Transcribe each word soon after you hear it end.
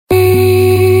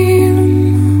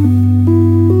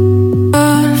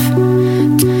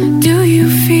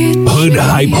Hood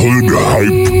hype. Hood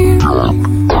hype.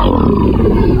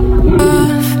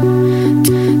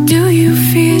 Do you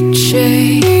feel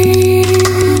change?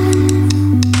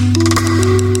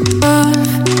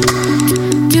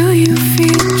 Do you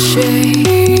feel change?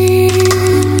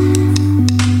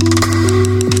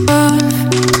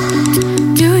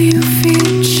 Do you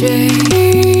feel change?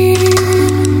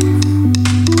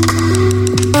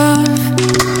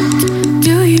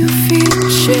 Do you feel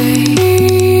change?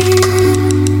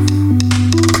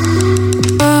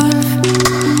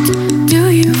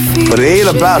 But it ain't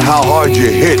about how hard you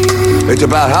hit. It's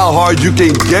about how hard you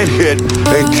can get hit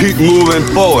and keep moving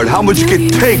forward. How much you can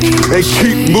take and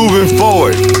keep moving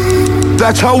forward.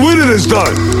 That's how winning is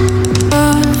done.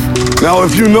 Now,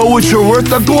 if you know what you're worth,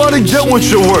 now go out and get what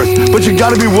you're worth. But you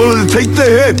gotta be willing to take the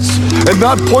hits and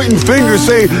not pointing fingers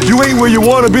saying you ain't where you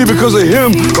want to be because of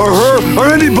him or her or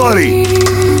anybody.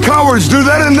 Cowards do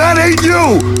that and that ain't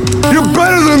you. You're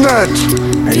better than that.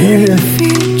 And even if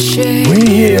we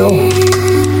heal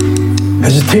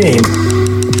as a team,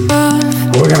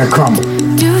 we're gonna crumble.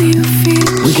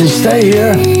 We can stay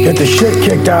here, get the shit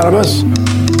kicked out of us,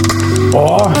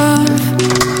 or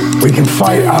we can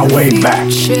fight our way back.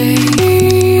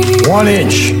 1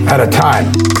 inch at a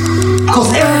time.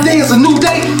 Because every day is a new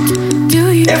day.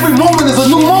 Every moment is a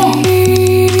new moment.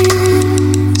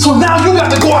 So now you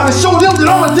got to go out and show them that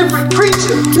I'm a different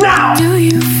creature now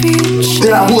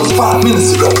than I was 5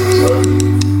 minutes ago.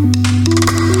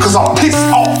 Because I'm pissed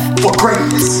off for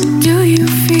greatness.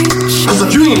 Because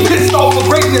if you ain't pissed off for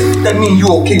greatness, that means you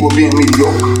okay with being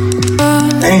mediocre.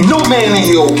 Ain't no man in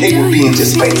here okay with being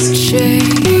just basic.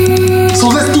 So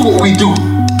let's do what we do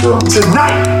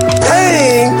tonight.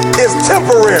 Pain is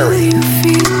temporary.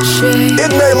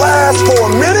 It may last for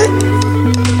a minute,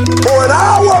 or an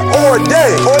hour, or a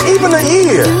day, or even a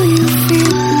year.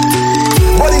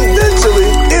 But eventually,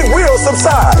 it will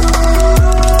subside.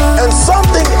 And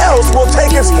something else will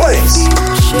take its place.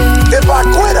 If I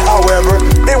quit, however,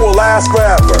 it will last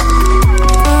forever.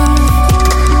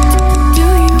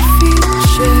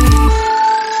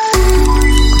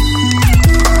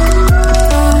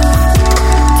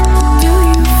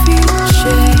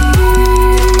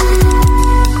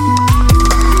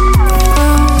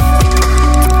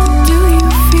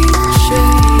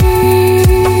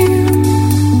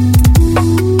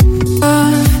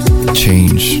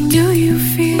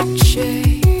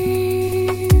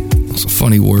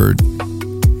 Funny word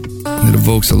that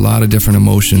evokes a lot of different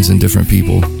emotions in different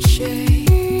people.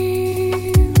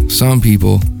 Some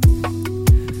people,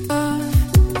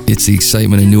 it's the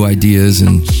excitement of new ideas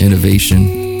and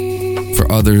innovation.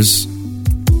 For others,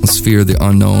 it's fear of the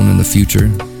unknown and the future.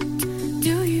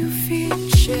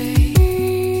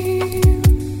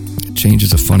 Change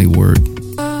is a funny word.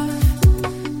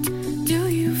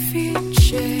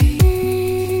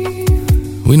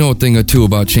 We know a thing or two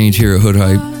about change here at Hood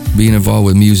Hype. Being involved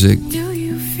with music,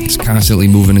 it's constantly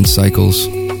moving in cycles,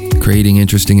 creating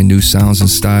interesting and new sounds and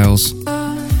styles.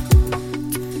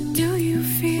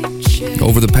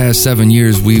 Over the past 7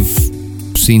 years, we've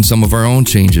seen some of our own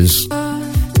changes.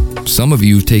 Some of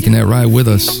you have taken that ride with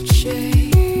us.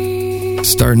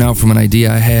 Starting out from an idea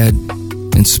I had,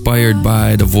 inspired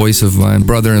by the voice of my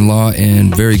brother-in-law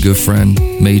and very good friend,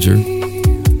 Major.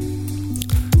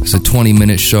 It's a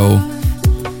 20-minute show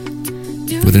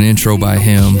with an intro by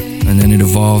him, and then it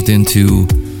evolved into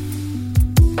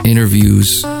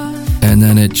interviews, and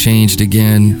then it changed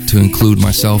again to include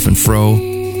myself and Fro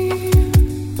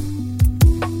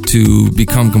to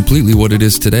become completely what it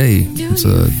is today. It's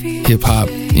a hip-hop,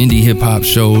 indie hip-hop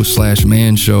show /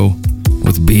 man show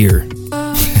with beer.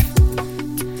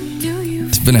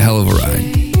 It's been a hell of a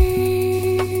ride.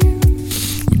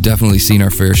 We've definitely seen our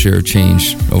fair share of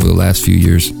change over the last few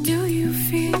years.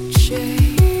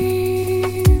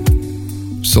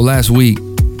 So last week,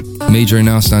 Major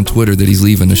announced on Twitter that he's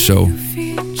leaving the show.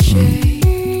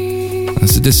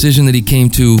 It's a decision that he came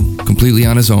to completely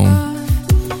on his own.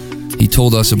 He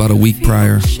told us about a week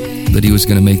prior that he was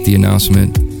going to make the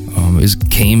announcement. It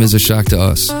came as a shock to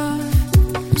us.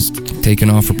 He's taken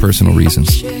off for personal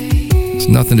reasons. It's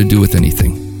nothing to do with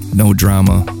anything. No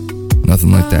drama,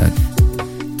 nothing like that.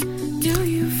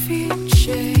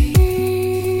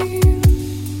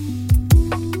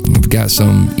 Got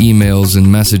some emails and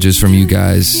messages from you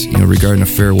guys, regarding a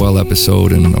farewell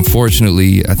episode, and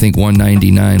unfortunately, I think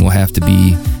 199 will have to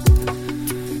be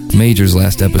Major's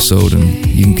last episode, and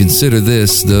you can consider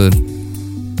this the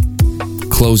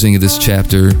closing of this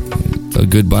chapter, a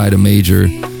goodbye to Major.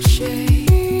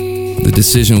 The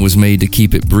decision was made to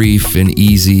keep it brief and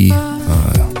easy.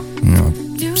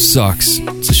 Sucks.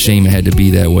 It's a shame it had to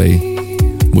be that way.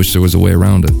 Wish there was a way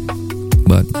around it,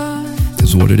 but this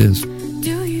is what it is.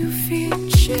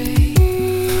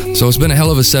 So it's been a hell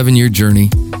of a 7-year journey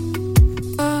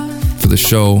for the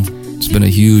show. It's been a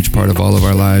huge part of all of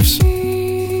our lives.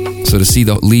 So to see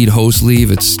the lead host leave,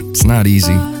 it's not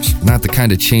easy. It's not the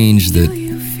kind of change that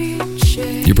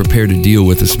you're prepared to deal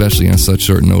with, especially on such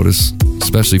short notice,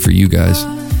 especially for you guys.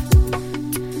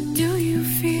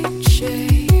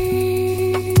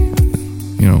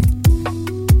 You know,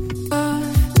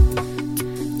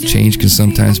 change can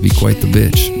sometimes be quite the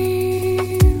bitch.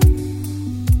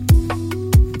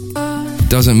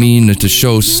 It doesn't mean that the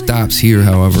show stops here,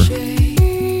 however.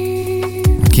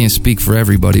 I can't speak for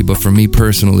everybody, but for me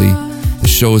personally, the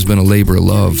show has been a labor of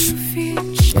love.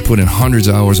 I put in hundreds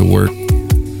of hours of work,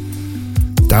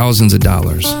 thousands of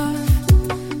dollars,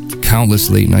 countless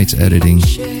late nights editing,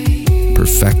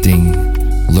 perfecting,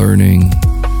 learning,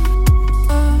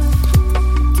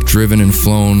 driven and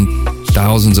flown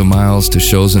thousands of miles to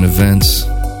shows and events,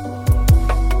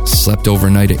 slept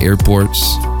overnight at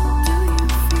airports,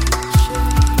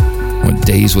 went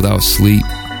days without sleep,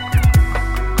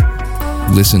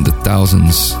 listened to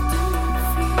thousands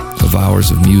of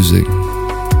hours of music.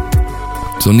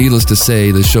 So needless to say,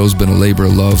 the show's been a labor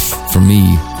of love for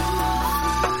me.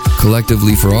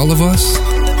 Collectively, for all of us,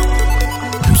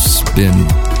 it's been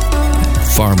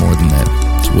far more than that.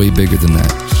 It's way bigger than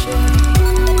that.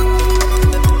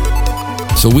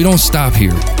 So we don't stop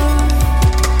here.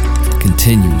 It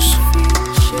continues.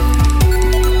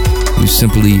 We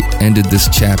simply ended this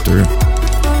chapter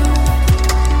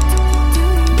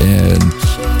and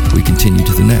we continue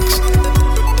to the next.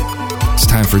 It's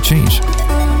time for a change.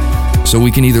 So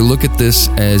we can either look at this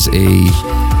as a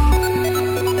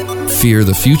fear of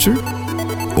the future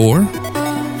or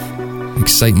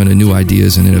excitement of new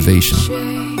ideas and innovation.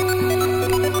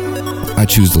 I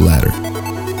choose the latter.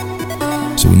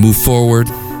 So we move forward,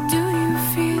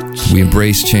 we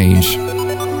embrace change,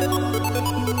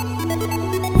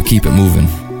 we keep it moving.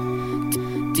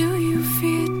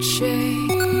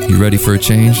 You ready for a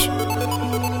change?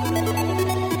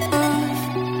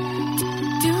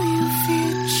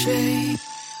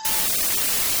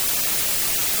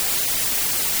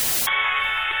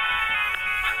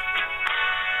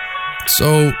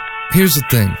 So, here's the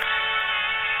thing.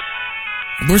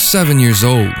 We're 7 years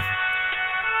old.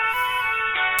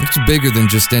 It's bigger than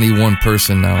just any one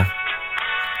person now.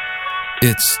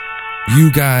 It's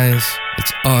you guys,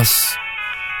 it's us,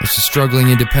 it's the struggling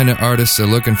independent artists that are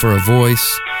looking for a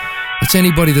voice. It's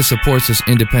anybody that supports this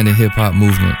independent hip-hop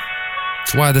movement.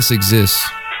 It's why this exists.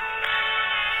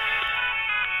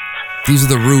 These are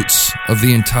the roots of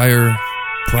the entire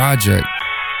project,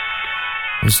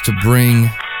 was to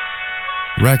bring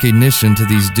recognition to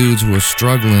these dudes who are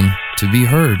struggling to be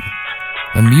heard.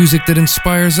 And music that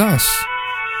inspires us.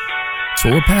 That's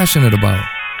what we're passionate about.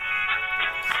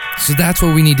 So that's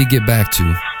what we need to get back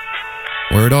to,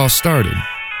 where it all started.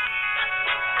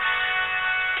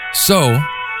 So,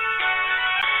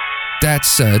 that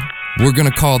said, we're going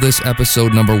to call this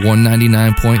episode number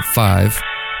 199.5.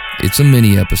 It's a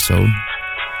mini episode.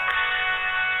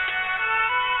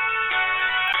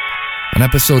 On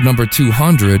episode number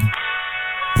 200,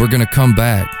 we're going to come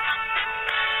back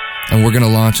and we're going to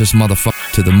launch this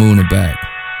motherfucker to the moon and back.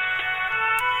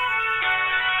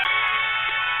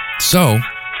 So,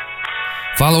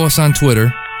 follow us on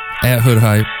Twitter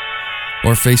 @HoodHype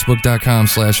or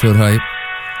Facebook.com/HoodHype,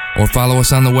 or follow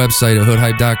us on the website at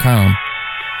HoodHype.com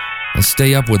and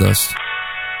stay up with us.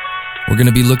 We're going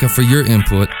to be looking for your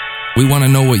input. We want to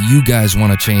know what you guys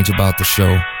want to change about the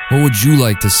show. What would you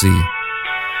like to see?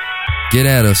 Get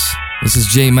at us. This is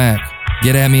J Mac.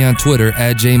 Get at me on Twitter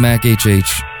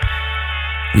 @JMacHH.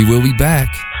 We will be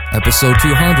back. Episode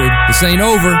 200. This ain't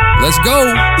over. Let's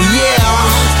go.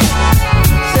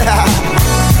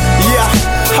 Yeah,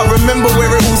 I remember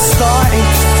where it all started.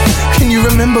 Can you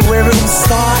remember where it all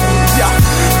started? Yeah,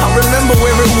 I remember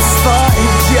where it all started.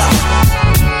 Yeah.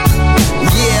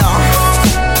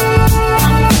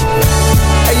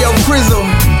 Hey yo, Prism.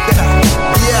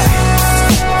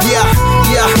 Yeah.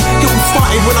 It all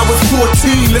started when I was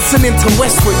 14, listening to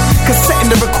Westwood, cassetting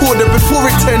the recorder before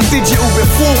it turned digital,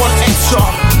 before One Extra.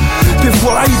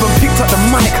 Before I even picked up the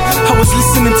mic, I was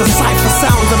listening to Cypher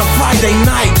Sounds on a Friday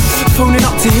night, phoning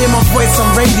up to hear my voice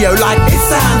on radio like, it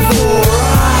sounds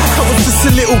alright. I was just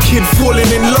a little kid falling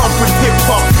in love with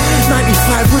hip-hop.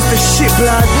 95 was the shit,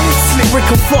 blood. Slick Rick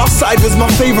and Farside was my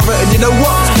favourite. And you know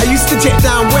what? I used to jet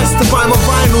down west to buy my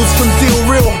vinyls from Deal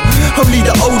Real, only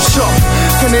the old shop.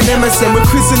 And then MSN with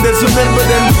Chris and Des, remember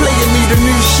them playing me the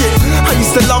new shit. I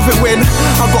used to love it when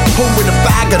I got home with a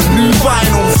bag of new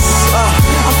vinyls.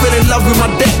 I fell in love with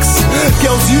my decks.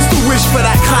 Girls used to wish for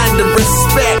that kind of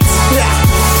respect. Yeah.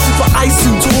 super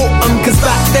Isu taught them. Cause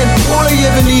back then, all I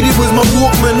ever needed was my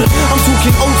Walkman. I'm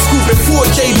talking old school before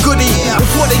Jay Goody.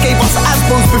 Before they gave us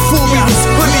Asbos, before we was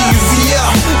hoodies, yeah.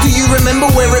 Do you remember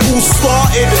where it all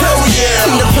started? Hell yeah.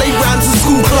 In the playgrounds and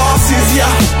school classes, yeah.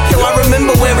 Yo, I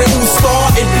remember where it all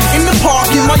started. In the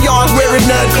park, in my yard, wearing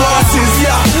nerd glasses,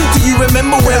 yeah. Do you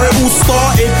remember where it all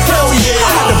started? Hell yeah.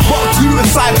 I had a buck too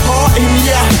inside parting,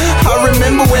 yeah. I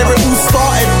remember where it all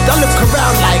started. I look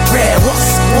around like, rare,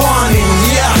 what's wanting,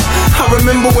 yeah. I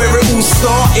remember where it all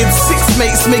started. 6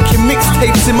 mates making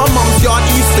mixtapes in my mum's yard.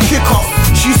 He used to kick off,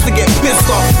 she used to get pissed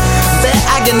off. They're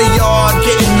ag in the yard,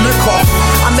 getting look off.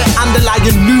 I met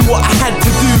Underlion, knew what I had to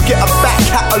do. Get a back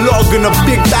catalogue and a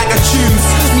big bag of tunes.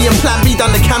 Me and Plan B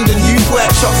done the Camden Youth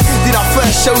Workshop. Did our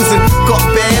first shows and got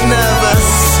bare nervous.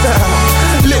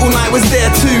 Little Night was there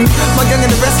too. My Young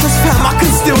and the Restless fam, I can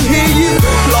still hear you.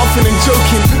 Laughing and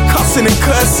joking, cussing and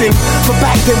cursing. But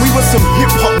back then we were some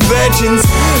hip-hop virgins.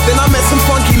 Then I met some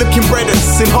funky looking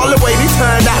brothers. In Holloway they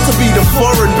turned out to be the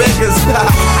foreign beggars.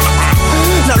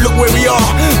 Now look where we are.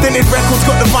 Then his records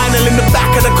got the vinyl in the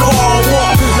back of the car.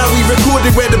 What? Now we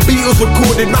recorded where the Beatles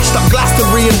recorded. Mashed up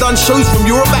Glastonbury and done shows from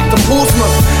Europe back to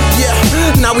Portsmouth. Yeah,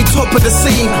 now we top of the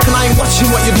scene. And I ain't watching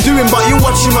what you're doing, but you're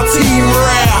watching my team.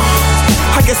 Rare.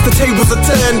 I guess the tables are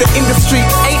turned. The industry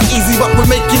ain't easy, but we're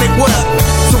making it work.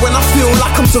 So when I feel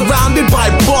like I'm surrounded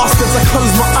by bastards, I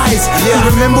close my eyes. Yeah.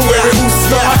 You remember where it all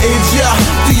started? Yeah.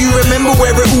 Do you remember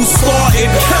where it all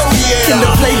started? Hell yeah. In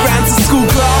the playgrounds and school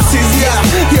classes. Yeah.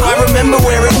 Yeah, I remember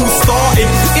where it all started.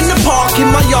 In the park,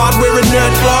 in my yard, wearing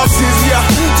nerd glasses. Yeah.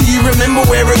 Do you remember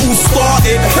where it all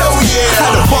started? Hell yeah.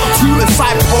 Had a buck too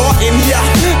inside parting. Yeah.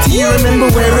 Do you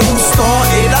remember where it all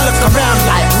started? I look around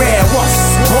like, rare, what's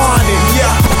wanting?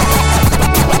 Yeah.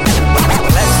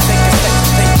 Let's take a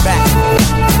step back.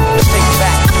 Take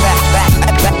back.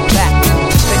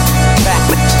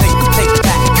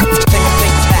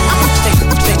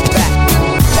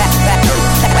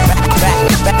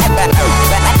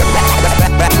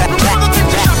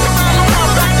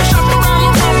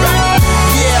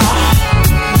 Yeah,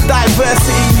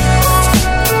 diversity.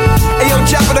 Hey yo,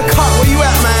 Jack with a cut, where you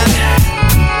at, man?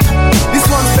 This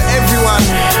one's for everyone.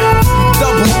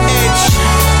 Double edge,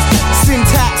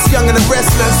 syntax, Young and the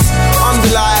Restless,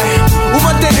 Underlie. All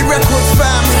my Daily Records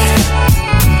fam.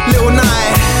 Little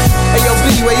Nye. Hey yo,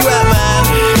 B, where you at, man?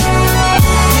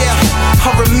 Yeah, I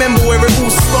remember where it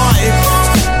all started.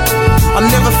 I'll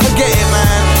never forget it,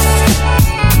 man.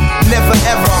 Never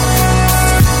ever.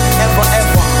 Ever,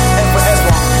 ever, ever,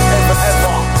 ever, ever,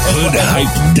 ever.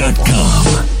 Hoodhype.com.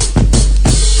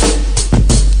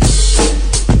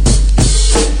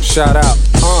 Shout out.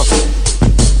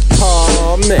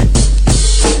 Oh man.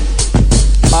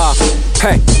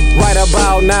 Hey, right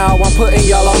about now, I'm putting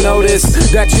y'all on notice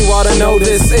that you ought to know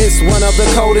this. It's one of the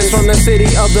coldest from the city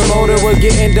of the motor. Where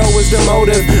getting dough is the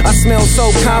motive. I smell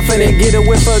so confident, get a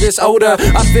whiff of this odor.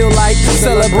 I feel like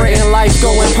celebrating life,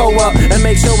 going pull up and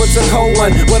make sure it's a cold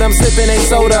one. What I'm sipping ain't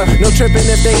soda. No tripping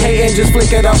if they hating, just flick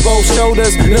it up both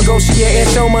shoulders. Negotiating,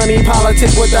 show money,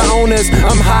 politic with the owners.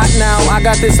 I'm hot now, I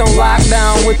got this on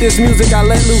lockdown. With this music, I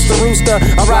let loose the rooster.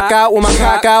 I rock out with my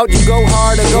cock out. You go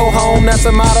hard or go home, that's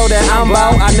a motto that I'm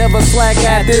about. I never slack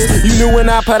at this. You knew when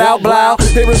I put out blow.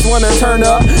 There is one to turn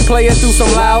up, play it through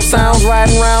some loud sounds.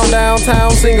 Riding round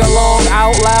downtown, sing along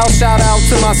out loud. Shout out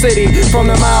to my city, from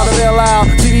the mile to Belle Isle.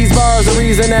 See, these bars the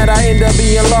reason that I end up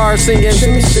being large, singing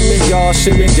shimmy, shimmy, y'all,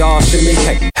 shimmy,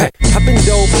 hey, hey. I've been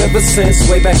dope ever since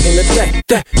way back in the day.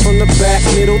 From the back,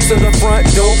 middle to the front,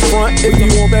 dope front. If you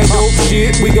want that dope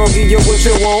shit, we gon' give you what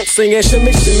you want. Singing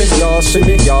shimmy, shimmy, y'all,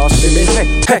 shimmy, hey,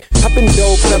 hey. I've been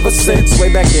dope ever since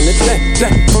way back in the day.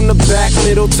 From the back,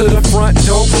 middle to the front,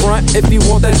 dope front. If you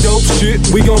want that dope shit,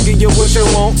 we gon' give you what you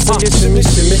want. Singing shimmy,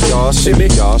 shimmy, y'all, shimmy,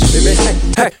 hey,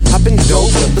 hey. I've been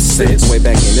dope ever since way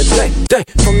back in the day.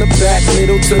 From the back,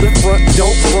 middle to the front,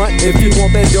 dope front. If you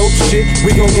want that dope shit,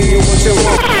 we gon' give you what you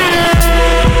want.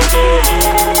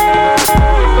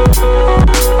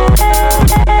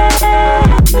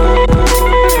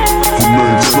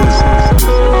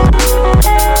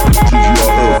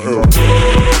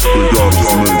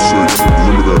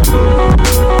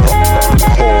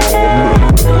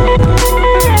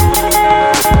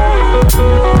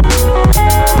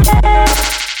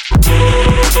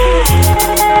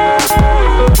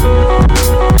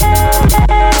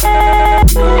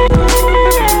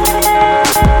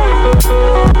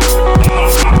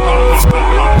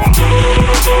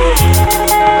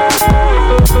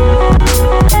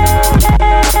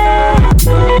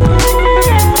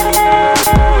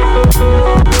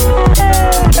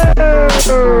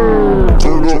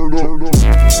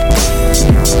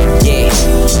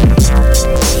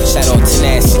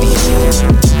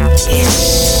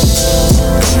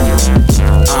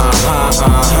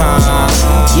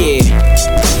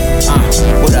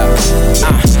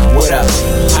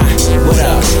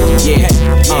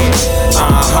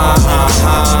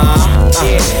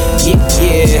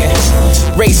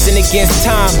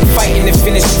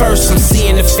 finish first. I'm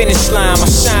seeing the finish line, my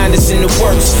shine is in the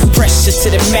works. Pressure to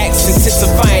the max,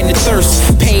 intensifying the thirst.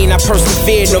 Pain, I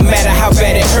persevere no matter how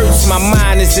bad it hurts. My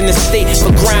mind is in a state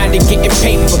for grinding, getting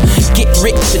paper. Get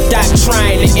rich or die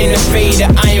trying to innovate.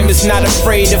 I am is not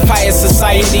afraid of higher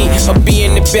society, of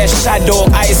being the best shot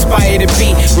dog I aspire to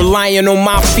be. Relying on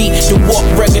my feet to walk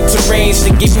rugged terrains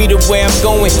to get me to where I'm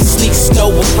going. Sleet,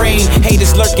 snow, or rain.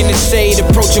 Haters lurking in the shade,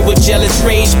 approaching with jealous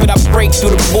rage. But I break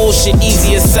through the bullshit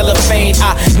easy as cellophane.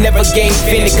 I never gave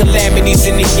any calamities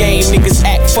in the game. Niggas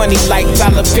act funny like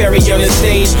Tyler Perry on the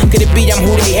stage. Could it be I'm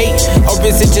who they hate, or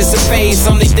is it just a phase?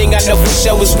 Only thing I know for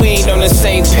sure is we ain't on the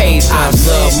same page. I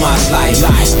love my life,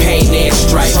 pain and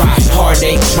strife,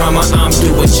 heartache, trauma, I'm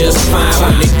doing just fine.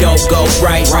 When it go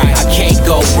right, I can't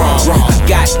go wrong. I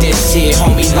got this here,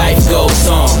 homie, life goes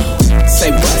on.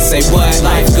 Say what,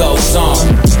 life goes on.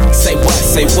 Say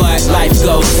what, life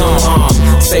goes on.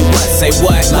 Say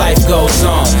what, life goes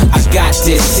on. I got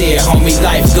this here, homie,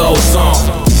 life goes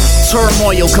on.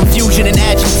 Turmoil, confusion, and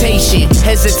agitation.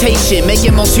 Hesitation,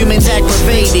 making most humans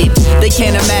aggravated. They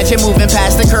can't imagine moving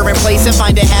past the current place and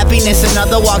finding happiness in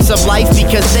other walks of life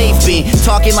because they've been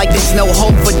talking like there's no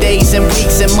hope for days and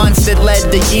weeks and months that led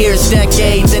to years,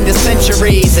 decades, into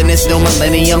centuries. And this new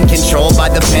millennium controlled by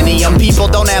the pentium.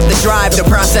 People don't have the drive to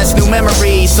process new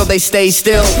memories, so they stay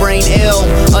still, brain ill,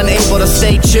 unable to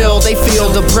stay chill. They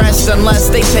feel depressed unless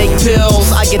they take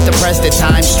pills. I get depressed at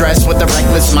times, stressed with a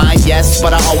reckless mind, yes,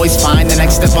 but I always find the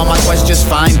next step on my quest just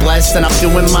fine. Blessed and I'm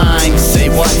doing mine.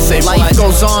 Say what? Life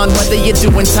goes on whether you're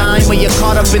doing time or you're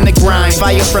caught up in the grind.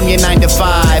 Fire from your 9 to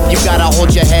 5. You gotta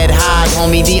hold your head high,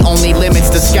 homie. The only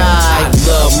limit's the sky. I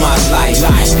love my life,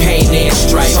 pain and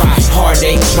strife,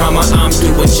 heartache, trauma, I'm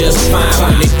doing just fine.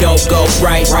 When it go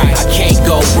right, I can't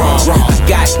go wrong. I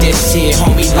got this here,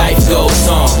 homie, life goes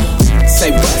on.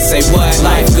 Say what,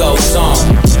 life goes on.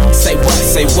 Say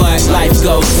what, life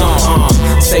goes on.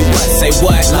 Say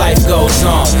what, life goes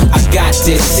on. I got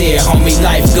this here, homie,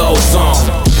 life goes on.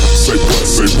 Say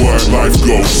what, life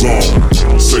goes on.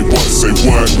 Say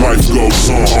what, life goes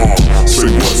on. Say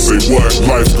what,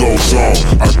 life goes on.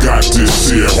 I got this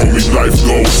here, homie, life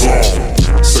goes on.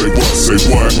 Say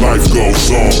what, life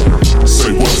goes on.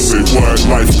 Say what,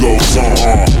 life goes on.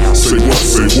 Say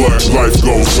what, life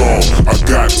goes on. I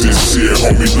got this here,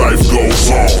 homie, life goes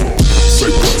on. Say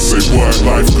what,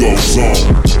 life goes on.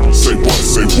 Say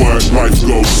what, life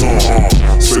goes on.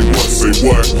 Say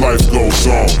what, life goes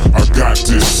on. I got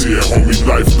this here, homie,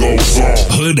 life goes on.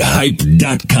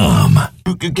 Hoodhype.com.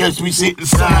 You can catch me sitting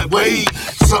sideways,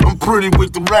 something pretty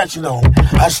with the ratchet on me.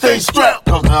 I stay strapped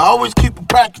cause I always keep a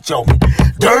package on me.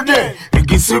 Dirty, and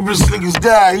get serious niggas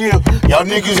die here. Y'all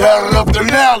niggas had it up to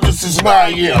now, this is my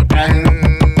year.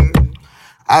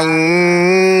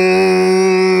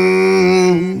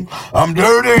 I'm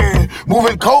dirty,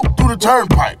 moving coke through the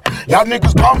turnpike. Y'all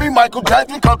niggas call me Michael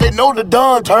Jackson cause they know the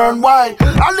dawn turned white.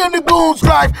 I live the goon's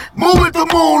life, moving the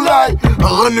moonlight.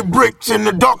 100 bricks in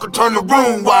the dark will turn the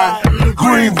room wide.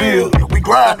 Greenville, we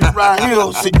grinding right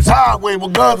here. Sitting sideways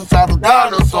with guns inside the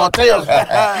dinosaur tails.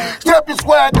 Step your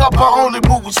swag up, I only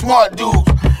move with smart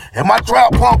dudes. And my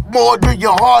trap pump more than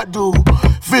your heart do.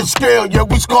 Fish scale, yeah,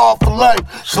 we scar for life.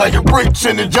 Slaking bricks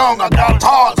in the jungle, I got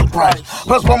tars in price.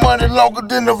 Plus my money longer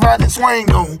than the Rodney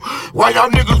swing on. Why y'all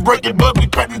niggas breaking buggy,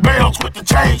 cutting bells with the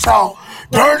chainsaw?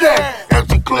 Dirty,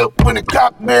 empty clip when the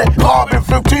cock man. Carbon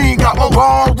 15, got more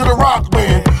arms than the rock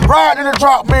man. Ride in the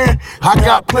drop, man, I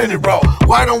got plenty, bro.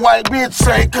 White and white bitch,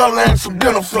 same color and some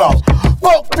dinner floss.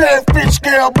 Fuck that fish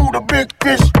scale, move the big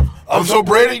fish. I'm so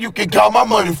ready, you can call my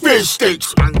money fish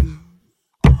sticks.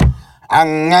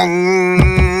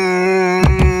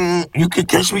 You can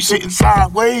catch me sitting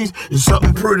sideways. It's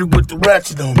something pretty with the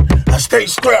ratchet on me. I stay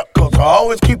strapped cause I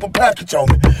always keep a package on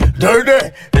me.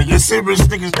 Dirty, and your serious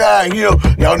niggas die here.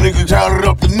 Y'all niggas had it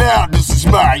up to now, this is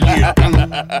my year.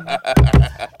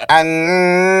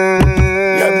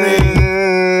 Yeah,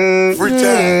 man. Free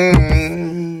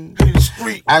time. Hit the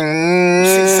street.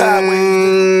 Sit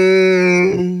sideways.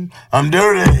 I'm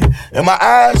dirty, and my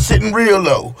eyes sitting real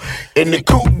low. And the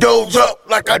coupe doze up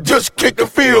like I just kicked a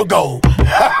field goal.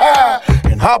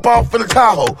 And hop off in the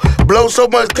Tahoe. Blow so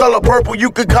much color purple,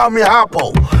 you could call me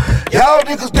Hoppo. Y'all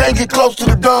niggas can't get close to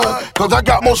the gun, cause I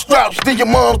got more straps than your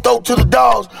mom throw to the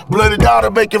dogs. Bloody daughter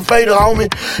making fatal, homie.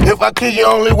 If I kill you,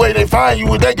 only way they find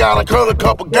you is they gotta curl a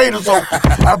couple gators open.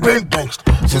 I been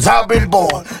gangsta. since I've been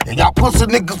born. And y'all pussy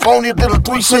niggas phony than a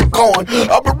 3-cent coin.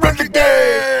 I'm a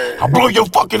renegade. I blow your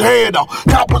fucking head off.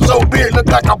 Top was so big, look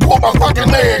like I pulled my fucking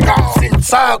leg off. Sitting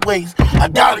sideways, I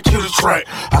gotta kill the track.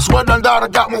 I swear to God, I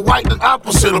got more white than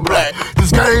opposite of black.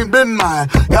 This game been mine,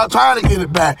 y'all trying to get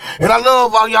it back. And I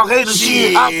love all y'all haters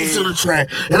shit opposite of track.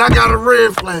 And I got a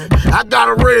red flag, I got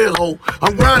a red hoe.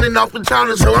 I'm grinding off the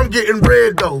China, so I'm getting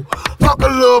red though. Fuck a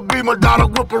little Beamer daughter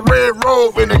with a red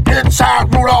robe and the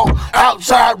inside Rudolph,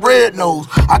 outside red nose.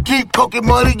 I keep cooking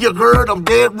money, you heard, I'm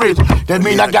dead rich. That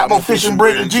mean I got more fish and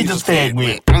bread than Jesus fed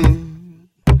with.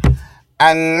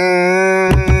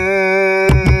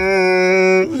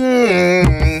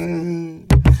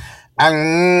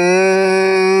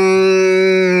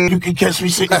 You can catch me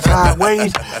sitting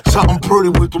sideways, something pretty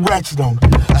with the ratchet on me.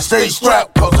 I stay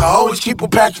strapped cause I always keep a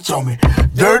package on me.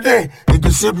 Dirty,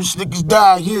 niggas serious niggas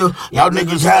die here. Y'all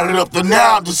niggas had it up to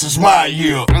now, this is my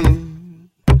year.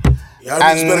 Y'all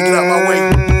niggas better get out my way.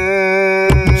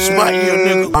 It's my year,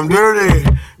 nigga. I'm dirty.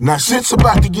 Now shit's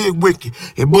about to get wicked.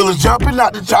 And bullets jumping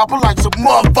out the chopper like some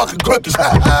motherfucking crickets.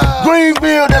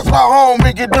 Greenville, that's my home,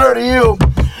 make it dirty here.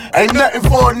 Ain't nothing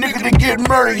for a nigga to get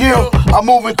murdered here. I'm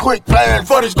moving quick, fast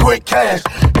for this quick cash.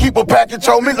 Keep a package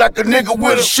on me like a nigga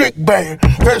with a shit bag.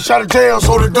 Fresh out of jail,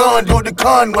 so the gun do it the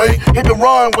Conway. Hit the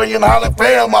runway and holler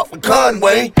fam off the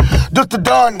Conway. Just the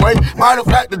done way, matter of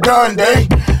fact the done day.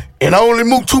 And I only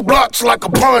move 2 blocks like a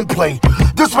pun play.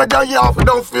 This right down here off it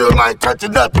don't feel like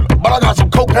touching nothing. But I got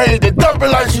some cocaine that dump it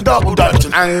like she double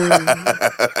dutching.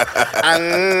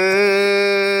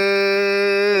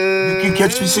 You can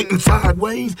catch me sitting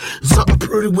sideways, something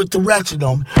pretty with the ratchet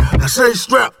on me. I say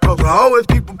strap, cause I always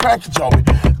keep a package on me.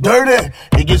 Dirty,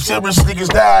 it gets serious niggas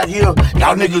die here.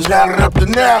 Y'all niggas got it up to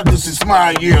now, this is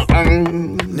my year.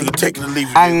 Nigga, take it or leave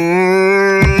it. I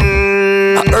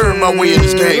earned my way in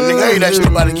this game, nigga. I ain't asking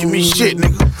nobody to give me shit,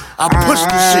 nigga. I push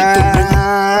this shit through, nigga.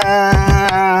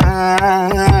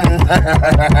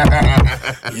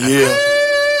 Yeah.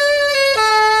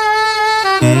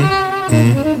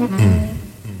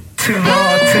 Too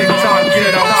long, TikTok,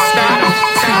 get on stop.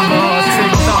 Too long,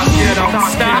 TikTok, get on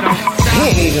stop. He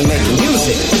ain't even making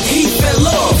music. He fell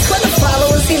off. What the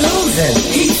followers he losing?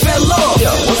 He fell off. Yo,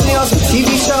 wasn't he on some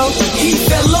TV show? He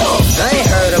fell off. I ain't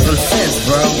heard of him since,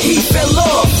 bro. He fell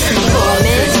off. Come on,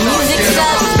 man, his music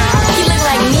sucks. He look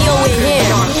like Neo with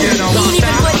him. He ain't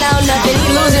even putting out nothing. He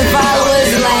losing followers.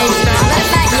 Like, matter of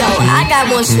fact, yo, I got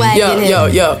more swag than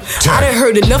him. Yo, I done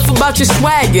heard enough about your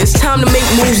swagger. It's time to make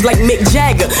moves like Mick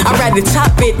Jagger. I'd rather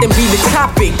top it than be the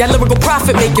topic. That lyrical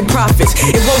prophet making profits.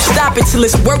 It won't stop it till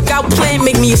it's workout plan.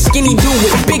 Make me a skinny dude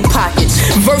with big pockets.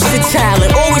 Versatile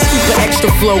and always keep an extra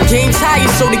flow. Game tired,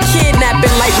 so the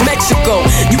kidnapping like Mexico.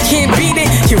 You can't beat it,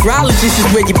 urologist is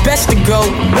where you best to go.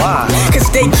 Why? Cause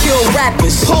they kill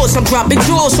rappers. Pause, I'm dropping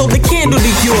jaws, so the candle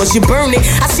to yours. You burn it.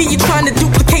 I see you trying to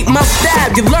duplicate my style.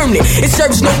 You learn it. It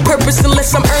serves no purpose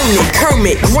unless I'm earning.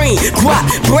 Kermit, Green, Guap,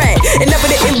 Brad, and never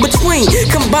the in between.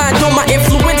 Combined all my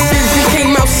influences and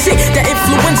came out sick. That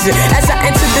influenza as I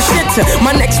entered the center.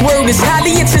 My next word is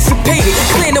highly anticipated.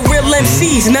 Clear the real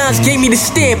MCs. Nas gave me the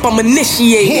stamp. I'm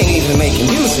initiated. He ain't even making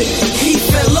music. He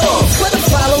fell off. What the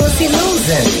followers he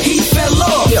losing? He fell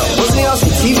off. Yo, wasn't he on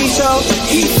some TV show?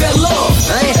 He fell off.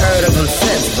 I ain't heard of him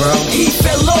since, bro. He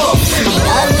fell off. He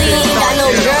ugly, he ain't got no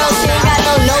girls, he ain't got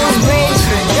no nose bridge.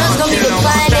 Girls gonna be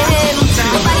replying to him.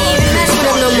 Nobody even mess with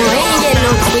him no more. He ain't getting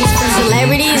no tweets from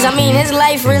celebrities. I mean, his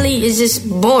life really is just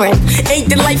boring. Ain't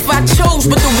the life I chose,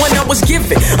 but the one I was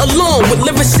given. Along with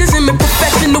lyricism and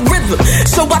professional rhythm.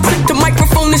 So I took the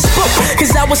microphone and spoke.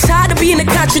 Cause I was tired of being a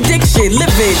contradiction.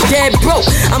 Living dead broke.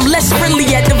 I'm less friendly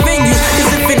at the venues.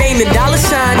 Cause if it ain't a dollar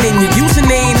sign in your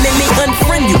username, then they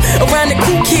unfriend you. Around the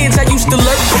cool kids I used to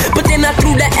lurk. But then I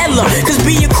threw that L up. Cause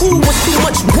being cool was too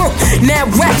much work. Now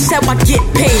rap's how I get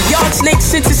paid. Yard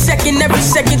snakes into second every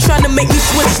second. Trying to make me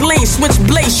switch lanes. Switch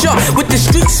blade sharp with the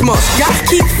street smarts. Got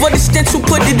keep for the stencil,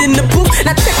 put it in the booth.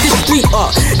 Now check the street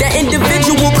art. That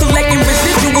individual collecting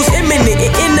residuals, imminent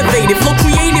and innovative. Flow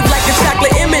creative like a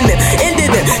chocolate imminent.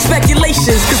 Ended the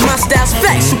speculations, cause my style's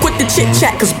facts. So quit the chit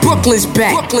chat, cause Brooklyn's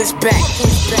back. Brooklyn's back.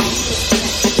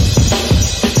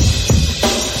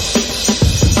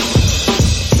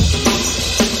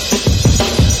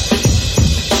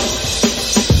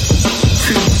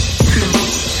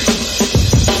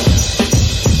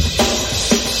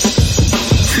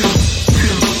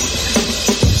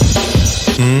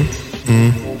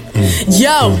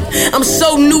 Yo, I'm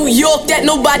so New York that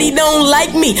nobody don't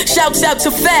like me. Shouts out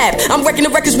to Fab. I'm wrecking the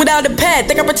records without a pad.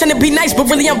 Think I pretend to be nice, but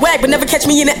really I'm whack. But never catch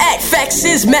me in the act. Facts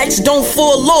is Max don't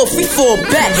fall off, we fall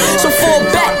back. So fall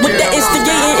back with that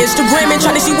instigating Instagram and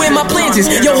trying to see where my plans is.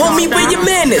 Yo, homie, where your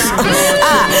man is?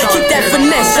 Keep that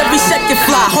finesse, every second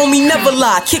fly. Homie, never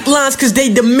lie. Kick lines cause they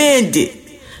demand it.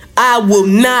 I will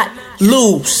not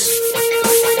lose.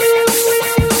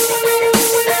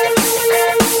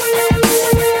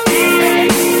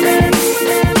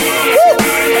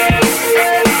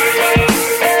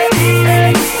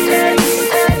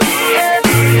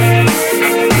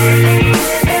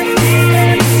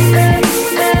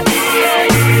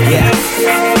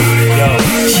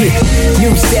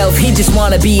 He just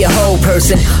wanna be a whole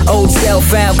person. Old self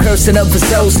found cursing up for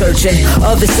soul searching.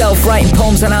 Other self writing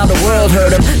poems on how the world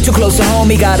hurt him. Too close to home,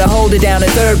 he gotta hold it down in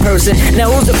third person.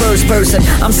 Now who's the first person?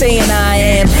 I'm saying I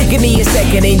am. Give me a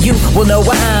second and you will know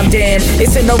why I'm Dan.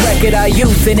 It's in the record, our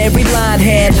youth in every blind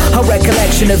hand. A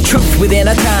recollection of truth within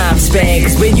a time span.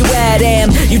 Cause when you add am,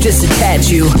 you just attach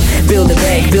you. Build a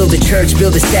bank, build a church,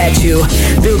 build a statue.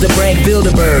 Build a brink, build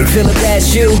a bird. Feel if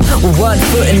that's you. Well, 1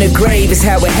 foot in the grave is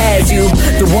how it has you.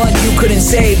 The one you couldn't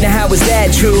save, now how is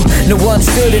that true? No one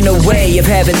stood in the way of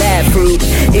having that fruit.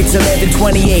 It's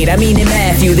 11:28, I mean in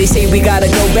Matthew. They say we gotta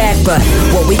go back, but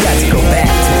what we got to go back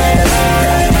to?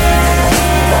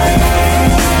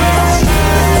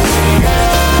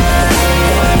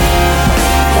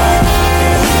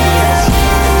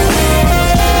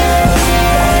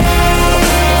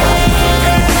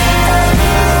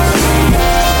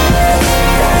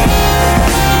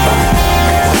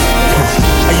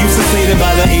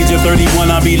 By the age of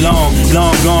 31 I be long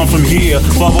gone from here,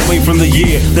 far away from the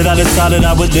year that I decided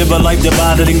I would live a life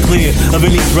divided and clear of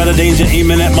any threat or danger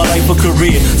aiming at my life or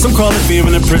career. Some call it fear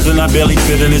in the prison, I barely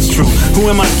fit and it's true. Who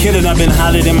am I kidding? I've been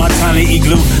hiding in my tiny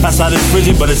igloo. Outside it's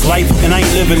frigid but it's life and I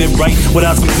ain't living it right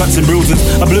without some cuts and bruises.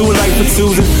 I blew a life with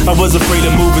Susan, I was afraid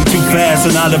of moving too fast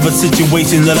and out of a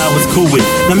situation that I was cool with.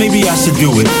 Now maybe I should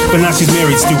do it, but now she's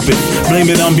married, stupid. Blame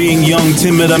it on being young,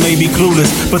 timid, or maybe clueless.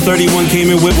 But 31 came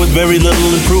in with very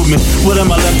little improvement. What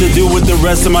am I left to do with the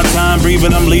rest of my time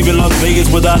breathing? I'm leaving Las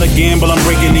Vegas without a gamble, I'm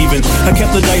breaking even. I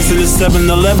kept the dice in the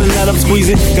 7-Eleven that I'm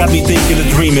squeezing. Got me thinking of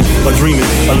dreaming, or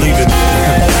leaving.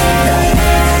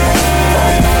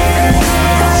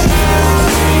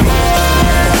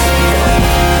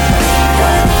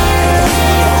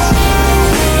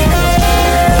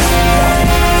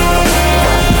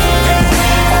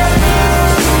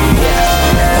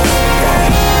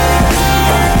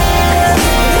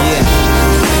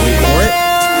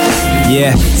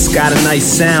 Yeah, it's got a nice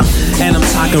sound. And I'm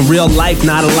talking real life,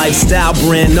 not a lifestyle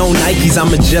brand. No Nikes,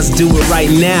 I'ma just do it right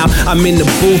now. I'm in the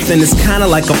booth and it's kinda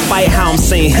like a fight. How I'm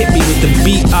saying hit me with the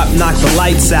beat up, knock the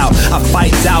lights out. I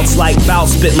fight doubts like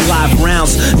bouts, spitting live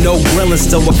rounds. No grilling,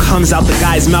 still what comes out the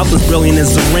guy's mouth is brilliant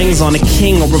as the rings on a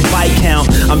king or a Viscount.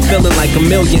 I'm feeling like a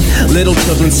million little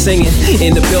children singing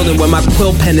in the building where my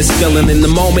quill pen is filling. In the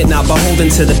moment, not beholden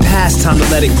to the past, time to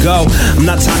let it go. I'm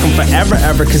not talking forever,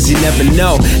 ever, cause you never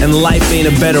know. And life ain't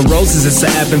a bed of roses, it's an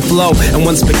ebb and flow. And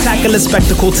one spectacular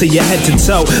spectacle to your head to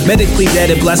toe. Medically dead,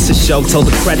 it bless the show till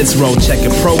the credits roll. Check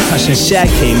it, percussion, Shaq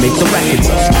can't make the records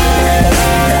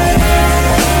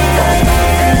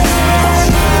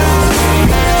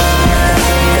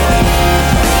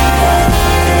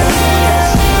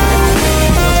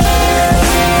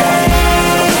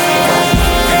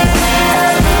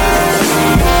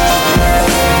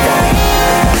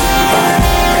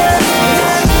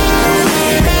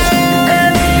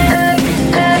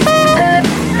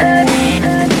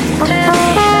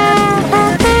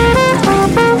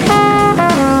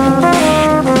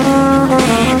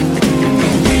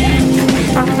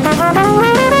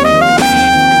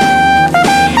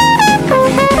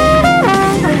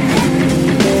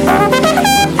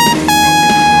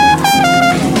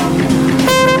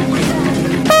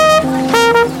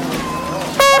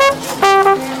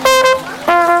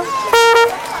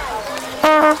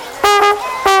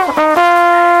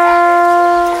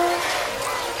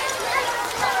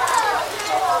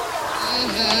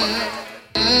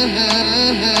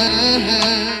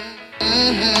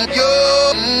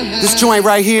Joint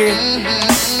right here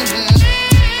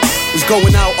is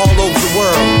going out all over the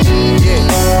world.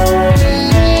 Yeah.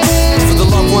 For the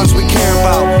loved ones we care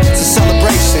about, it's a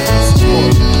celebration,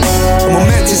 a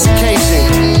momentous occasion,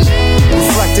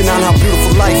 reflecting on how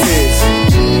beautiful life is.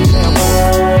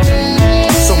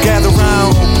 So gather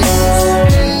round,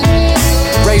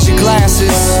 raise your glasses,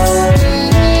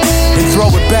 and throw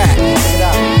it back.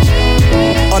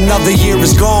 Another year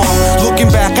is gone. Looking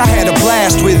back, I had a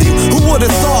blast with you. Who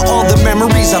would've thought all the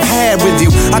memories I've had with you.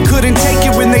 I couldn't take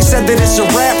it when they said that it's a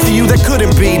rap for you. That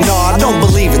couldn't be, nah, I don't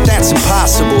believe it, that's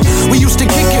impossible. We used to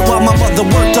kick it while my mother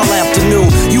worked all afternoon.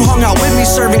 You hung out with me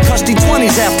serving custody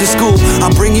 20s after school.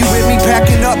 I bring you with me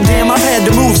packing up, damn, I've had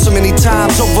to move so many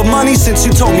times over money since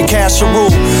you told me cash a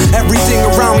rule. Everything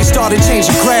around me started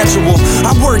changing gradual.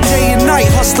 I worked day and night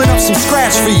hustling up some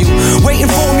scratch for you. Waiting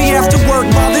for me after work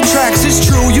by the tracks, it's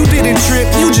true. You didn't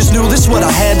trip, you just knew this what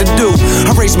I had to do.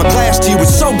 I raised my glass to you,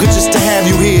 it's so good just to have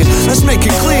you here. Let's make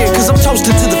it clear, cause I'm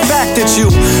toasted to the fact that you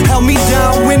held me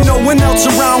down when no one else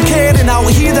around cared. And out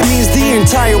here that means the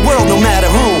entire world, no matter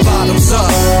who. Bottoms up,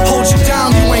 hold you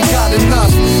down, you ain't got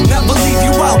enough. Never leave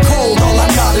you out cold, all I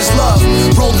got is love.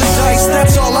 Roll the dice,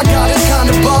 that's all I got is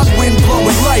kinda bug. Wind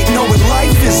blowing light, knowing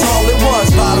life is all it was.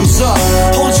 Bottoms up,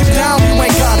 hold you down, you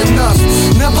ain't got enough.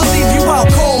 Never leave you out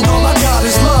cold, all I got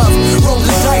is love. Roll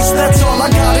the dice, that's all I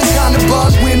got is kinda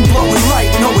bug. Wind blowing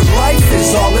light, knowing life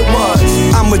is all it was.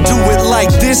 I'ma do it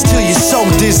like this till you're so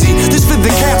dizzy. This for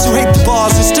the cats who hate the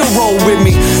bars and still roll with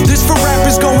me. This for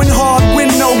rappers going hard when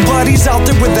nobody's out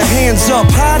there with their hands up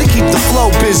high to keep the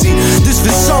flow busy. This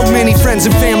for so many friends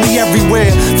and family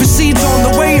everywhere. For seeds on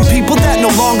the way and people that no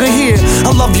longer here.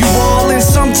 I love you all and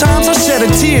sometimes I shed a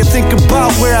tear. Think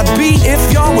about where I'd be if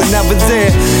y'all were never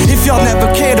there. If y'all never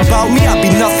cared about me, I'd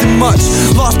be nothing much.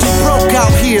 Lost and broke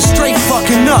out here, straight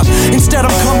fucking up. Instead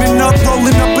I'm coming up,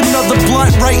 rolling up another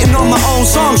blunt, writing on my own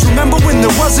songs. Remember when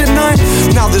there wasn't none?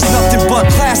 Now there's nothing but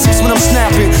classics when I'm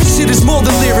snapping. Shit is more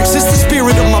than lyrics, it's the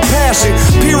spirit of my passion.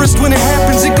 Purest when it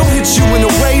happens, it gon' hit you in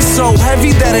a way so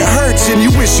heavy that it hurts and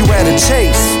you wish you had a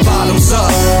chase. Bottoms up,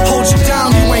 hold you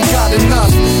down, you ain't got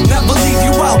enough. Never leave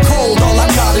you out cold, all I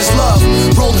got is love.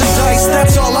 Roll the dice,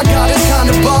 that's all I got is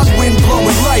kinda bug. Wind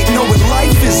blowing light, knowing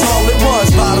life is all it was.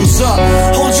 Bottoms up,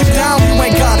 hold you down, you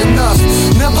ain't got enough.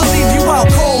 Never leave you out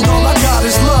cold, all I got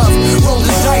is love. Roll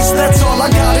the dice, that's all I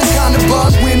got is kinda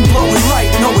bug. Wind blowing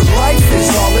light, knowing life is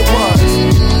all it was.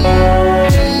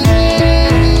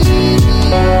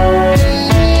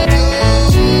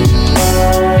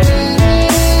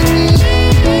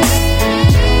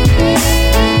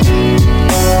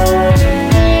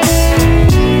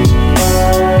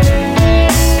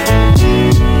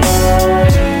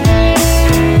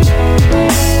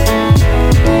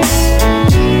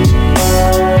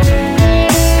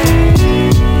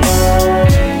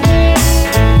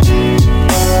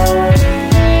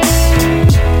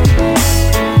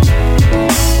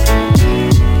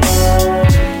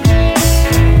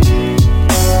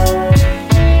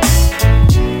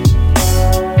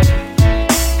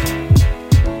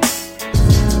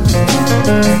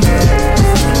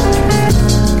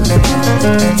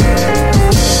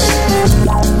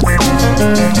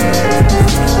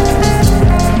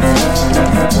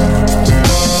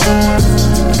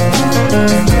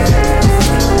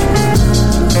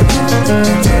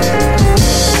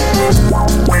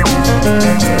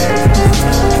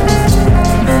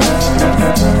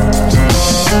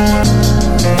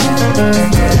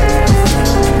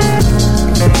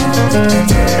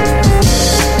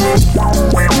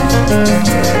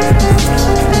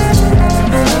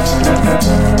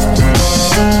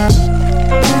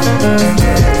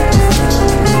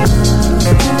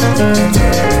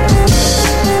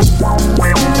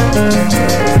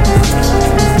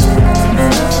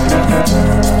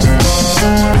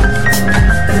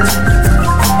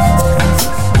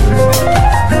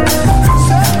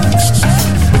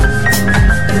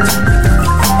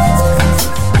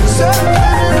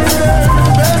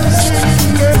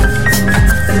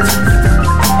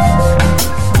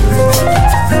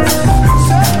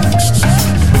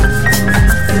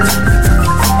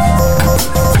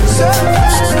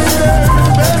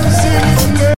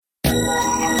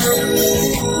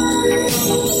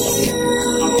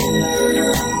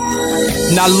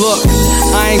 Now look,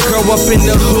 I ain't grow up in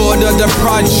the hood or the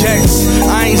projects.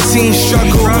 I ain't seen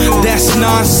struggle, that's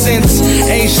nonsense.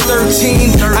 Age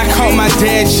 13, I caught my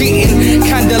dad cheating.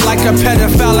 Kinda like a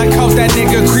pedophile, I caught that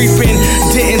nigga creeping.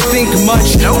 Didn't think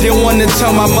much, didn't wanna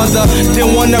tell my mother,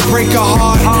 didn't wanna break her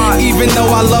heart, even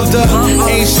though I loved her.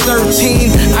 Age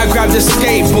 13, I grabbed a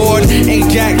skateboard and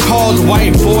got called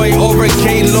white boy or a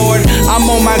gay lord. I'm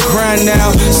on my grind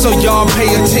now, so y'all pay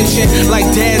attention. Like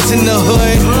dads in the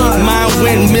hood, mine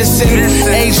went missing.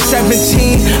 Age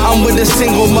 17, I'm with a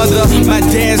single mother. My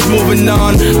dad's moving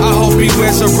on, I hope he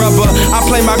wears a rubber. I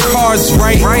play my cards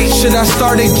right. Should I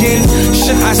start again?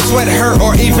 Should I sweat her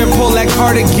or even pull that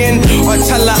card again? Or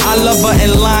tell her I love her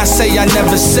and lie, say I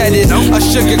never said it? A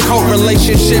sugarcoat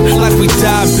relationship like we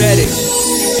diabetic.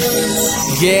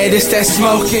 Yeah, this that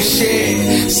smoking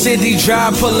shit. City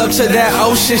drive, pull up to that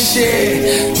ocean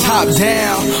shit. Top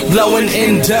down, blowing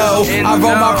indo. I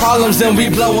roll my problems, then we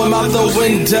blow them out the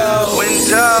window.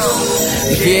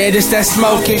 Yeah, this that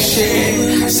smoking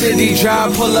shit. City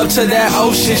drive, pull up to that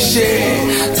ocean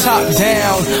shit. Top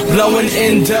down, blowing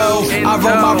indo. I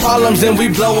roll my problems, then we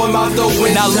blow them out the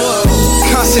window. Now look,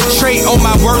 concentrate on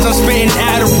my words, I'm spitting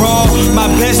Adderall. My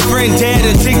best friend dead,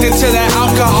 addicted to that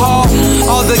alcohol.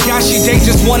 All the guys she dates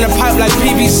just wanna pipe like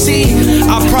PVC.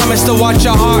 I promise to watch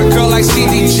your heart, girl, like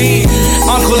CDG.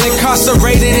 Uncle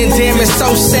incarcerated and damn, it's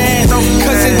so sad.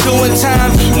 Cousin doing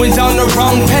time, went down the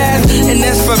wrong path. And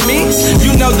that's for me,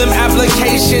 you know them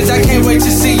applications. I can't wait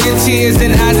to see your tears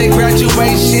and eyes at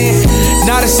graduation.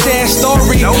 Not a sad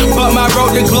story, but my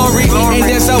road to glory.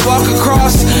 And as I walk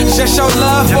across, just show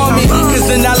love for me. Cause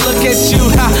then I look at you,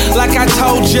 like I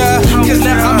told ya. Cause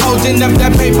now I'm holding up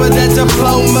that paper, that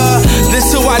diploma.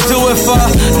 This who I do it for,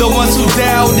 the ones who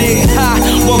doubt it.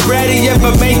 Will Brady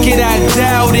ever make it? I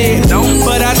doubt it.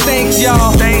 But I thank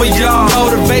y'all for your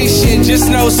motivation. Just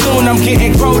know soon I'm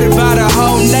getting quoted by the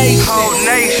whole nation.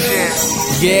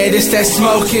 Yeah, this that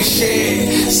smoking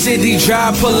shit. City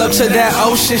drive, pull up to that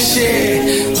ocean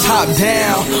shit. Top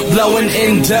down, blowing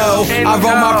indo. I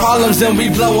roll my problems, then we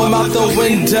blow them out the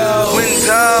window.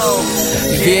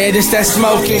 Yeah, this that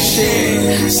smoking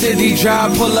shit. City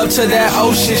drive, pull up to that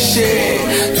ocean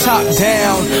shit. Top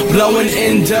down, blowing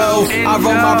indo. I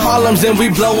roll my problems, then we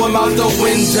blow them out the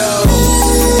window.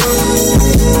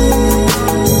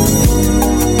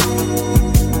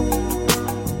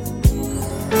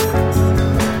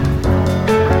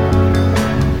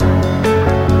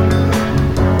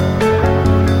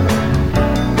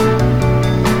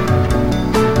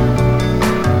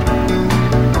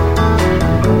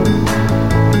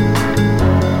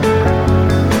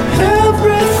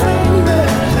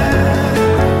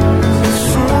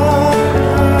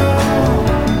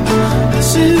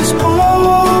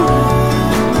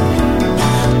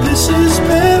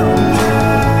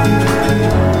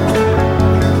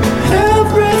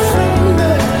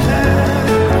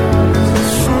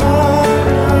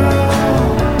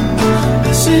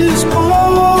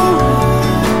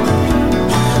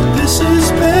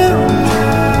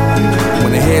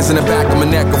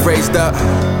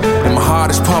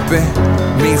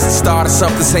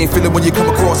 Same feeling when you come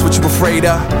across what you're afraid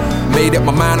of. Made up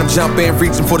my mind, I'm jumping,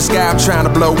 reaching for the sky, I'm trying to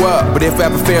blow up. But if I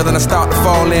ever fail, then I start to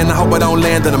fall in. I hope I don't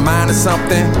land in a mine or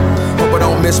something. Hope I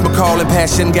don't miss my calling,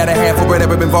 passion. Got a half of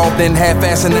whatever been involved in.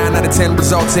 Half-ass and 9 out of 10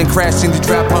 results in crashing. The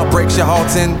trap pump breaks your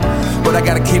halting. But I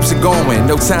gotta keep it going,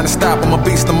 no time to stop, I'm a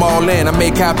beast, I'm all in. I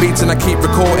make high beats and I keep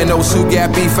recording. Those who got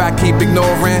beef, I keep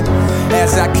ignoring.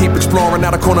 As I keep exploring,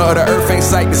 out a corner of the earth ain't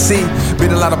sight to see.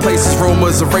 Been a lot of places,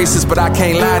 rumors of races, but I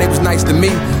can't lie, it was nice to me.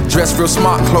 Dressed real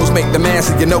smart and clothes make the man,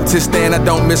 so you notice then I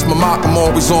don't miss my mark. I'm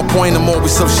always on point, I'm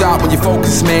always so sharp. When you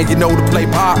focus, man, you know to play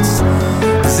parts.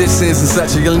 Positions and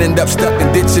such, you'll end up stuck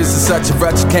in ditches and such a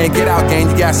rut. You can't get out, gang,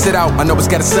 you gotta sit out. I know it's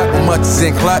gotta suck when much is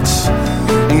in clutch,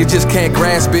 and you just can't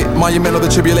grasp it. Monumental the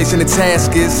tribulation, the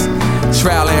task is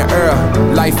trial and error.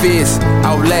 Life is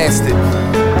outlasted.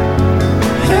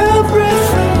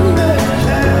 Everything that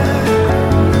has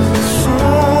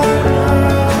from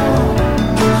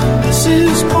this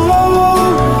is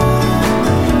boring.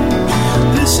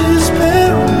 This is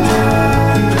paradise.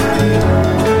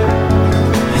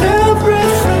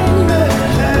 Everything that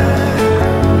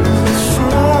has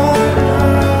from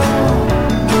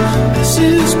this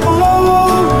is boring.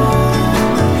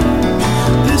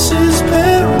 This is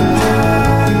paradise.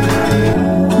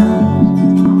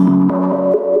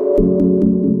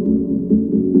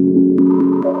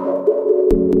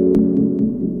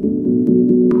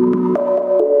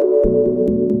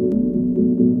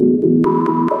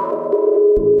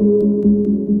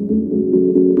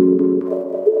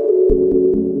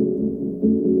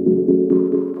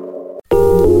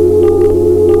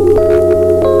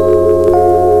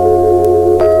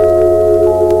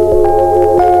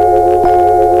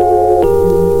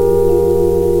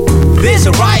 There's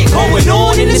a riot going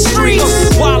on in the streets,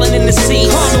 wildin' in the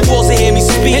seats, carnivores to hear me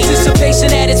speak.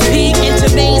 Anticipation at its peak,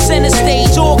 intervene center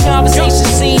stage, all conversation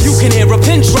scenes. You can hear a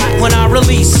pin drop when I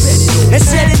release and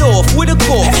set it off with a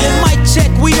call. And mic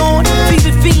check, we on.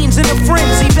 Fever fiends in a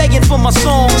frenzy, begging for my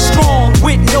song. Strong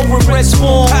with no regrets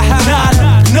form. Not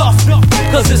enough,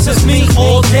 cause this is me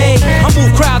all day. I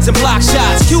move crowds and block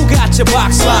shots. Q got your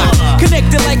box locked,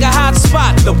 connected like a hot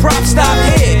spot. The prop stop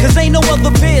here, cause ain't no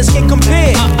other peers can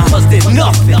compare. Cause there's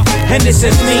nothing, and this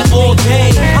is me all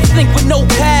day. I think with no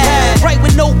pad, write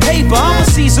with no paper. I'm a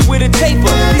Caesar with a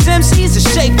taper. These MCs are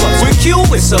shapers. With Q,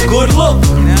 it's a good look.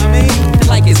 You know what I mean?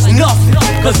 Like it's nothing,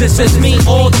 cause this is me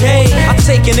all day. I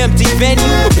take an empty venue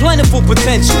with plentiful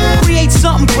potential, create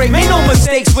something great, make no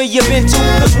mistakes where you've been to.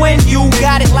 Cause when you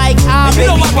got it like I, baby, you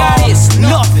know I got it, it's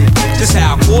nothing. Just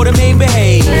how Quartermain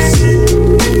behaves.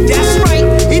 That's right,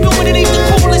 even when it ain't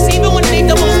the coolest, even when it ain't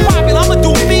the most popular, I'ma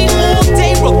do me all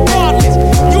day regardless.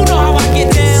 You know how I get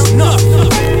down,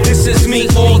 nothing. This is me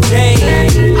all day.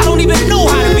 I don't even know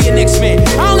how to be an X-Men,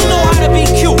 I only know how to be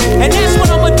cute, and that's what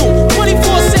I'ma do.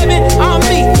 24/7, I'm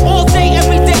me, all day,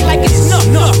 every day, like it's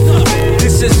nothing.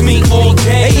 This is me all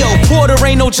day. Hey yo, Quarter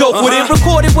ain't no joke with it.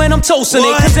 Record it when I'm toasting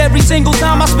it. Cause every single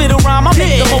time I spit a rhyme, I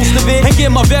make the most of it and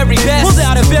give my very best. Pulled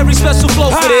out a very special flow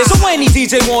for this. So any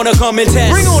DJ wanna come and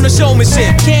test, bring on the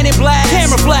showmanship. Cannon blast,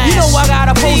 camera flash. You know I got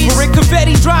a pose for it.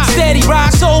 Confetti drop, steady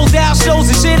rock, sold out shows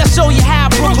and shit. I show you how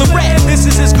Brooklyn rap. This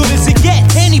is as good as it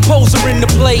gets. Any poser in the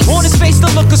place, on his face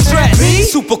the look of stress. Me?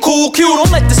 Super cool, cute,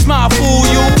 don't let the smile fool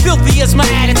you. Filthy is my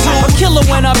attitude, a killer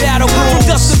when I battle crew. From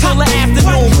dusk until the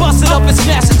afternoon, bust it up and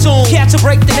smash a tune. Catch a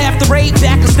break, then after raid,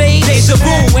 back on stage. Deja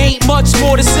vu, ain't much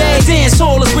more to say. Dance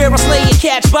hall is where I slay and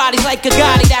catch bodies like a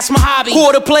Gotti, that's my hobby.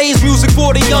 Quarter plays music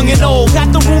for the young and old.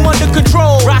 Got the room under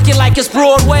control, rock it like it's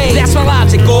Broadway. That's my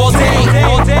logic all day,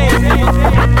 all day.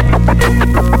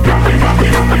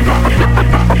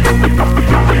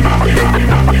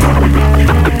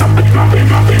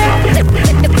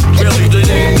 Really good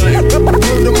name, heard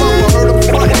them up, heard them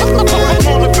fight.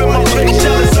 All up in my face,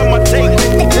 jealous of my take.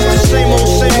 It's the same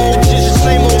old, just the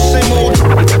same old.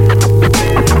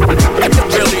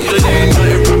 Really good name,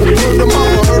 heard them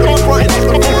up, heard them fight.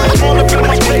 All up in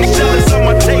my face, jealous of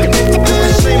my take. It's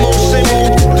the same old,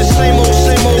 the same old.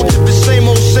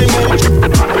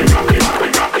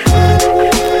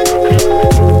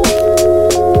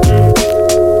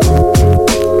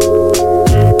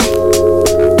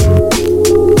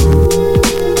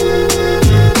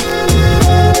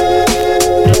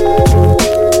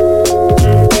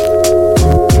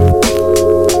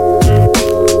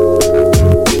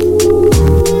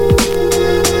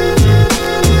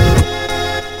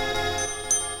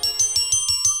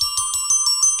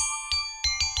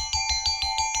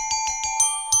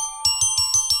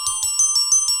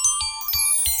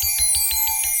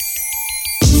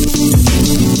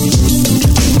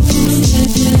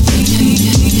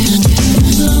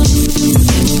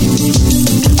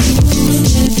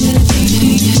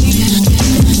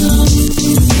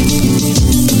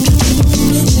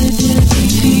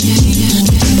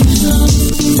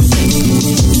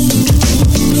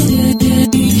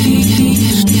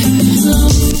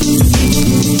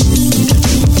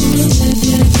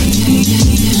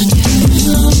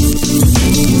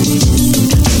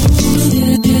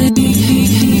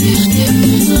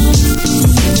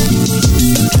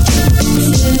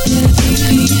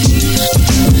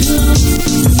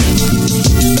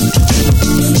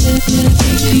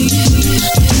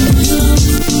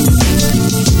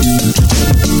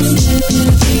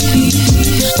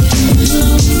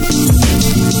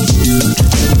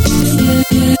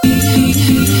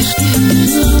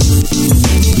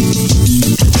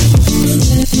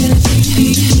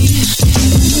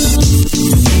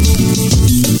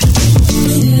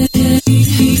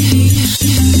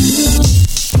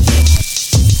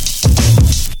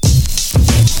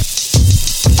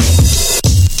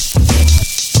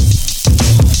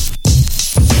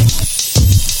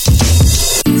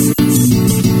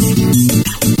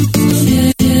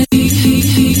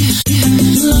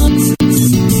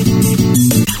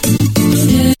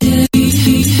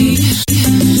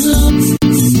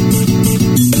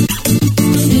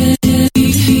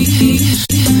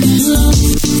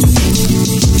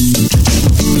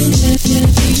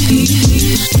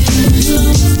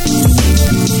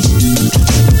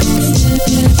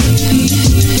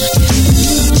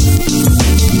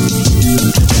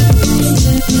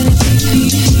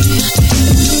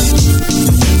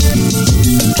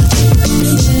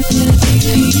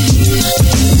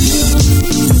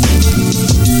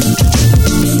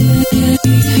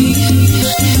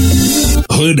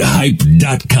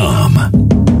 hoodhype.com.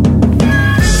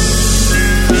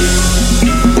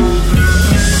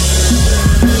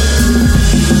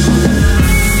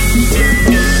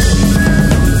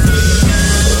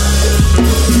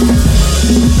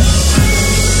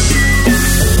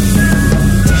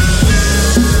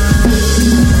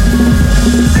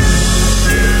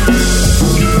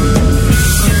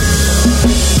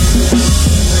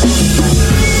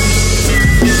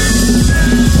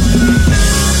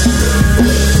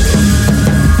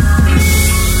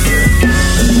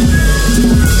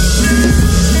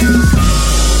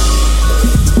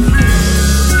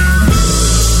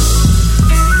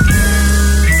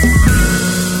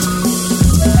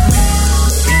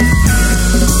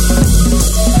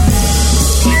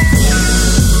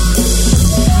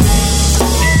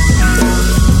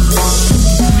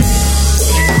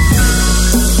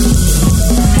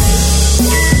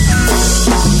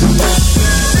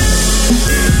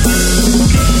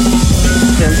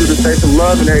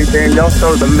 love and everything. Y'all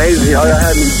show's amazing. Y'all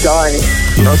had me dying.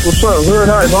 That's what's up. Hood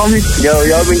hype, homie. Yo,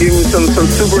 y'all been giving me some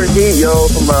super heat, yo,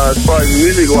 from as far as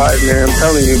music-wise, man. I'm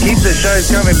telling you. Keep the shows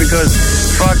coming because,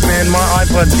 fuck, man, my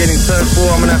iPod's getting so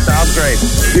full, I'm gonna have to upgrade.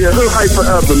 Yeah, hood hype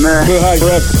forever, man. Hood hype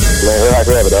forever. Man, hood hype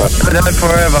forever, dog. Hood hype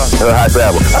forever. Hood hype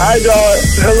forever. All right, dog.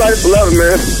 Hood hype forever,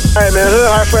 man. All right, man. Hood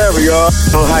hype forever, y'all.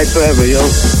 Hood hype forever, yo.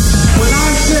 When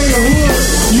I say